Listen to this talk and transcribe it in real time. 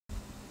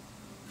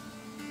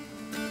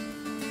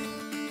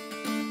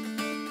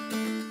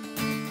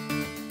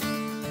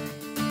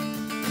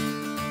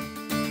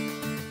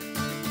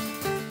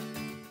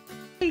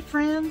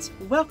friends,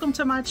 welcome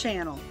to my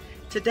channel.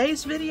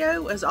 Today's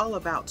video is all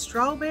about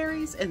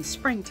strawberries and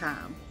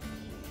springtime.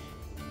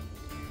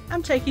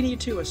 I'm taking you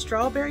to a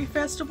strawberry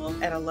festival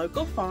at a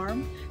local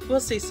farm.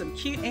 We'll see some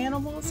cute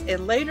animals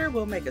and later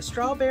we'll make a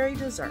strawberry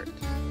dessert.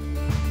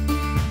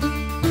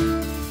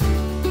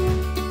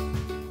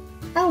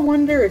 I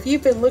wonder if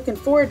you've been looking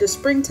forward to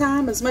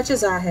springtime as much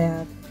as I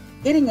have.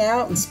 Getting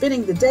out and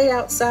spending the day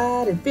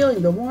outside and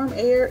feeling the warm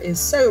air is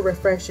so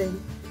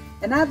refreshing.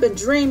 And I've been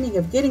dreaming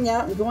of getting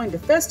out and going to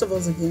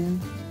festivals again,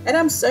 and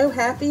I'm so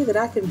happy that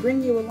I can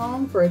bring you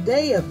along for a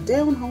day of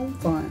down-home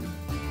fun.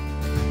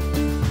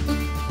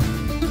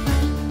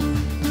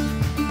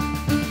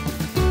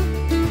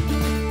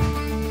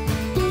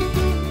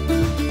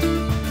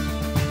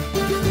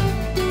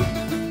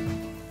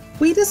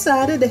 We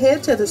decided to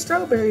head to the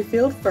strawberry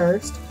field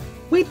first.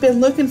 We'd been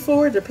looking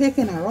forward to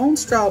picking our own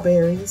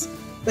strawberries,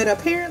 but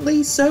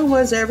apparently so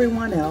was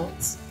everyone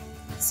else.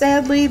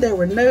 Sadly, there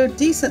were no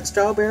decent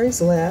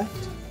strawberries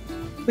left.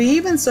 We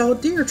even saw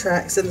deer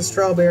tracks in the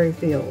strawberry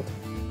field.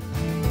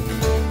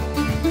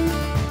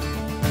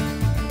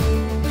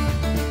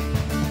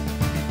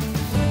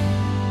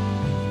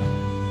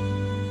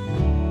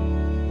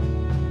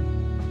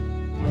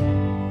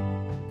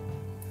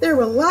 There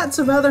were lots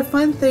of other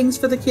fun things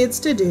for the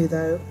kids to do,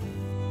 though.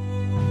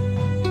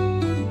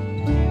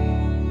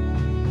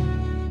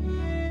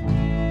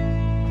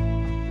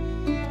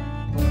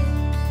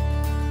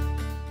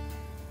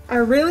 I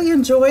really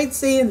enjoyed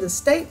seeing the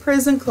state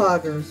prison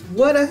cloggers.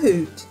 What a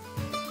hoot!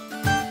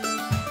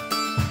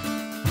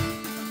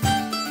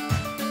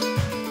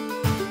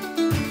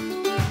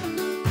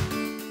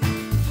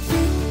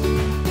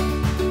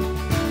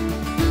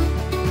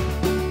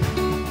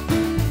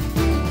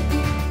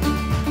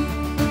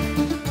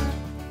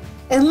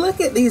 And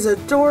look at these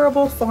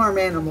adorable farm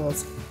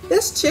animals.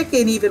 This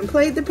chicken even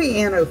played the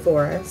piano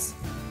for us.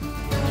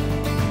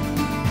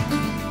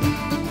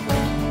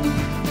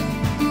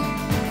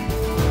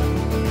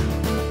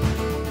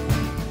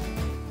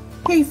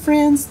 Hey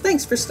friends,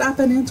 thanks for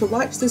stopping in to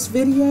watch this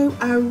video.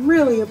 I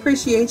really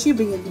appreciate you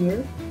being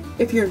here.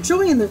 If you're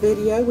enjoying the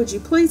video, would you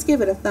please give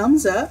it a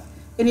thumbs up?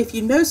 And if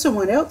you know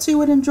someone else who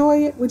would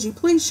enjoy it, would you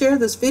please share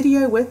this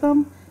video with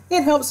them?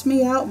 It helps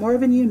me out more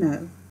than you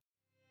know.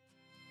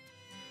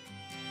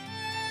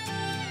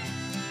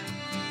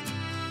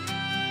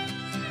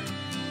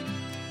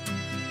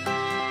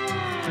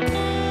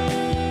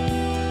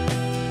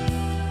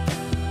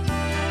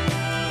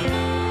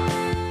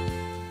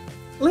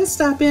 Let's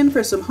stop in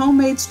for some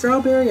homemade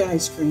strawberry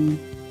ice cream.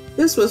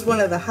 This was one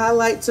of the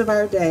highlights of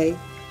our day.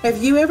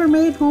 Have you ever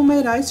made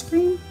homemade ice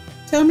cream?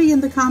 Tell me in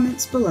the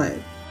comments below.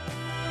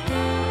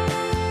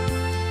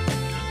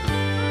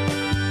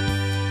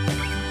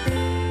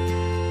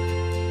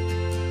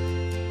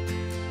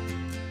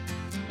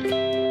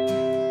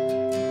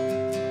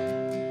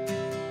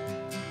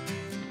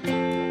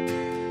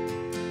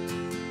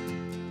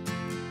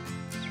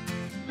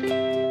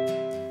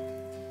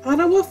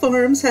 Ottawa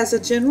Farms has a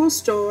general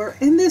store,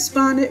 and this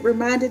bonnet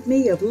reminded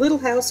me of Little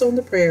House on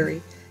the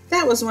Prairie.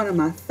 That was one of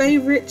my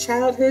favorite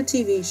childhood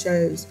TV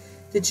shows.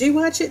 Did you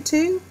watch it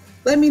too?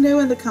 Let me know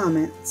in the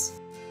comments.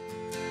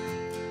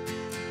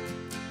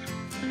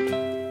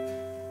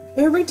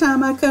 Every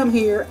time I come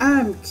here,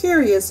 I'm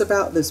curious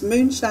about this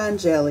moonshine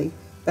jelly,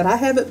 but I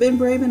haven't been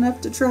brave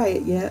enough to try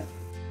it yet.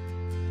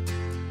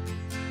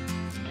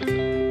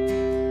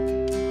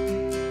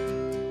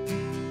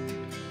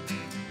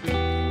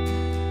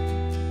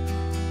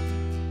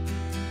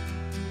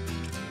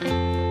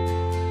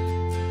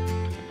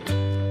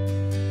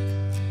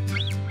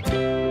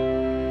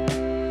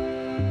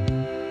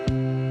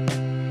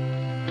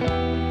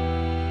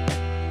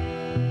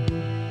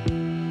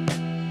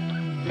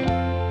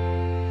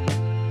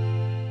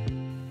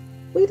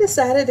 We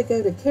decided to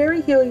go to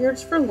Carrie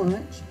Hilliard's for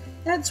lunch.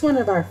 That's one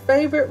of our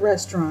favorite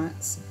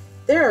restaurants.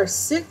 There are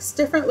 6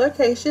 different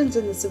locations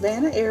in the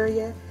Savannah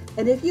area,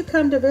 and if you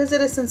come to visit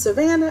us in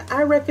Savannah,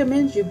 I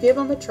recommend you give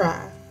them a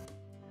try.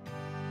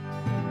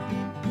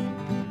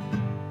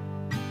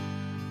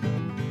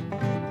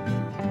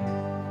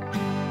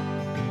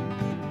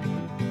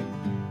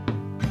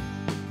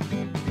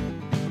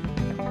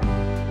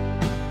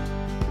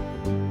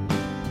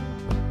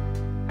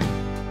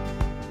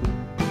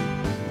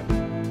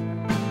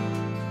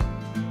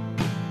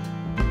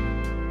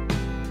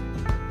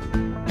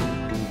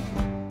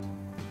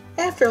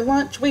 After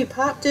lunch, we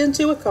popped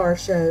into a car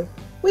show.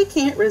 We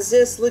can't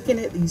resist looking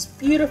at these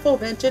beautiful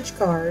vintage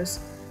cars,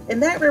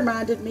 and that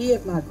reminded me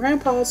of my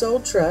grandpa's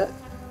old truck.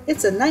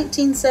 It's a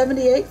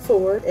 1978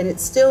 Ford, and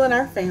it's still in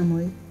our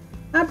family.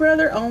 My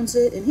brother owns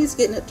it, and he's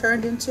getting it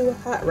turned into a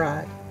hot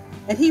rod,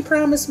 and he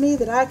promised me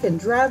that I can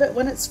drive it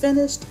when it's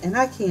finished, and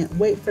I can't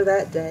wait for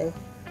that day.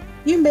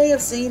 You may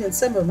have seen in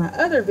some of my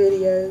other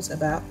videos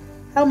about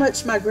how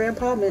much my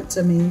grandpa meant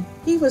to me.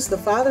 He was the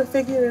father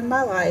figure in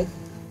my life,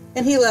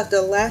 and he left a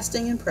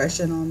lasting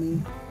impression on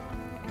me.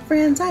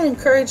 Friends, I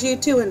encourage you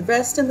to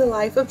invest in the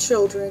life of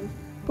children,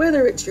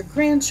 whether it's your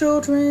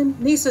grandchildren,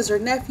 nieces or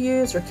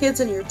nephews, or kids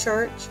in your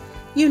church.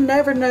 You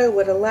never know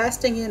what a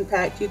lasting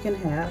impact you can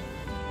have.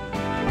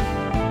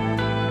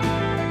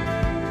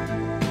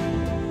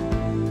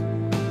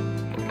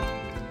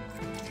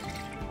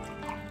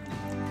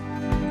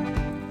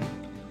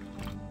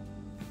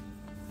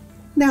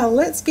 Now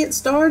let's get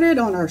started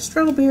on our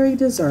strawberry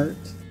dessert.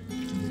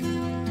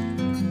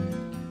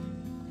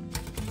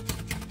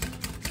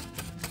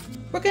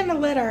 We're going to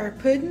let our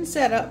pudding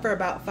set up for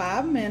about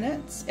 5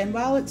 minutes, and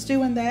while it's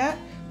doing that,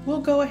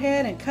 we'll go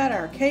ahead and cut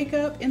our cake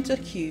up into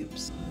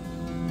cubes.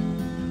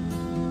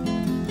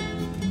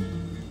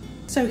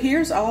 So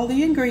here's all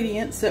the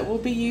ingredients that we'll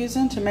be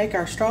using to make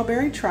our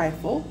strawberry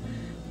trifle.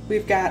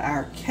 We've got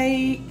our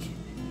cake,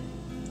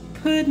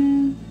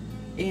 pudding,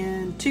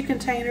 and 2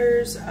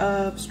 containers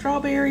of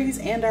strawberries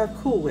and our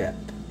Cool Whip.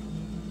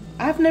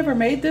 I've never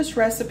made this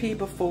recipe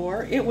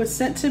before. It was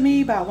sent to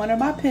me by one of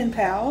my pen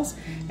pals,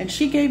 and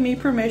she gave me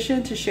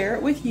permission to share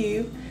it with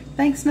you.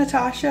 Thanks,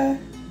 Natasha.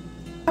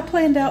 I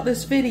planned out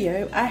this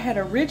video. I had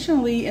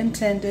originally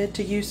intended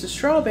to use the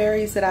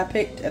strawberries that I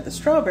picked at the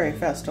Strawberry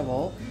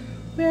Festival.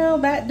 Well,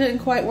 that didn't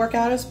quite work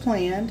out as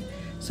planned,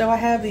 so I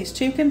have these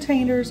 2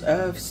 containers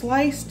of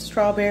sliced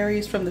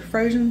strawberries from the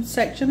frozen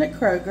section at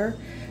Kroger.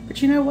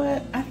 But you know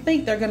what? I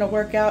think they're going to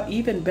work out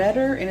even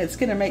better, and it's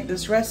going to make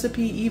this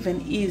recipe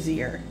even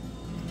easier.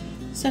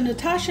 So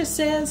Natasha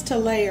says to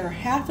layer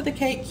half of the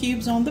cake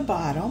cubes on the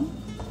bottom.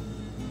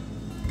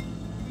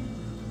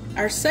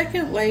 Our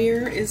second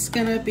layer is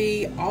going to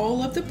be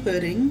all of the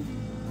pudding.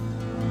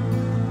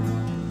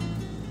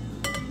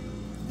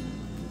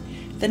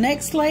 The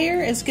next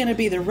layer is going to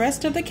be the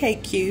rest of the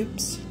cake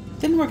cubes.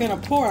 Then we're going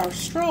to pour our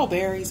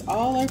strawberries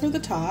all over the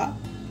top.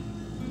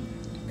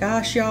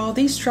 Gosh, y'all,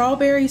 these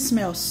strawberries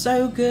smell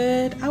so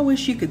good. I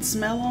wish you could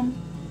smell them.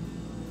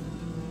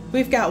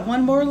 We've got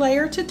one more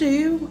layer to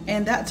do,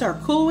 and that's our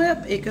Cool Whip.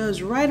 It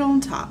goes right on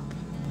top.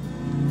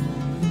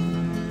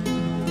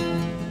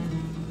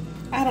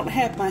 I don't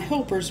have my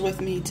helpers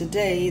with me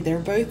today. They're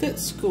both at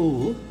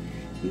school.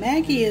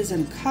 Maggie is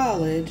in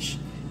college.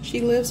 She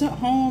lives at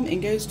home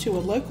and goes to a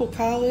local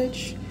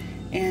college,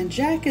 and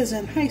Jack is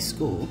in high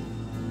school.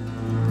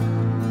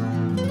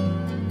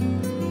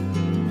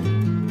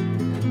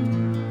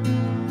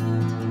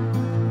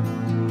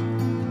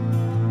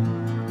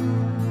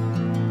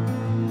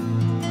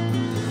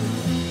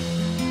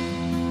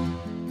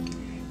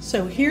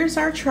 So here's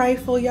our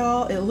trifle,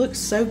 y'all. It looks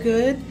so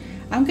good.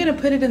 I'm gonna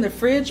put it in the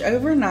fridge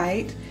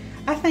overnight.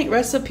 I think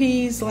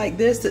recipes like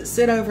this that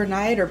sit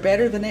overnight are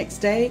better the next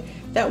day.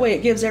 That way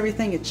it gives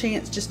everything a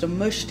chance just to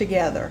mush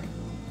together.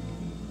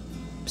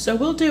 So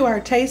we'll do our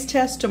taste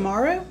test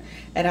tomorrow,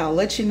 and I'll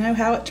let you know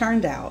how it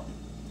turned out.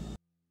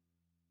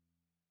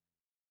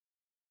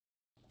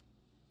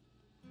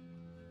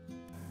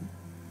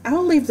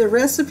 I'll leave the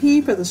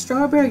recipe for the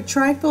strawberry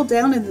trifle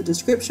down in the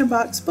description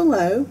box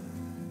below.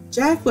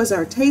 Jack was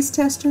our taste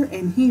tester,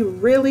 and he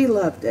really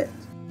loved it.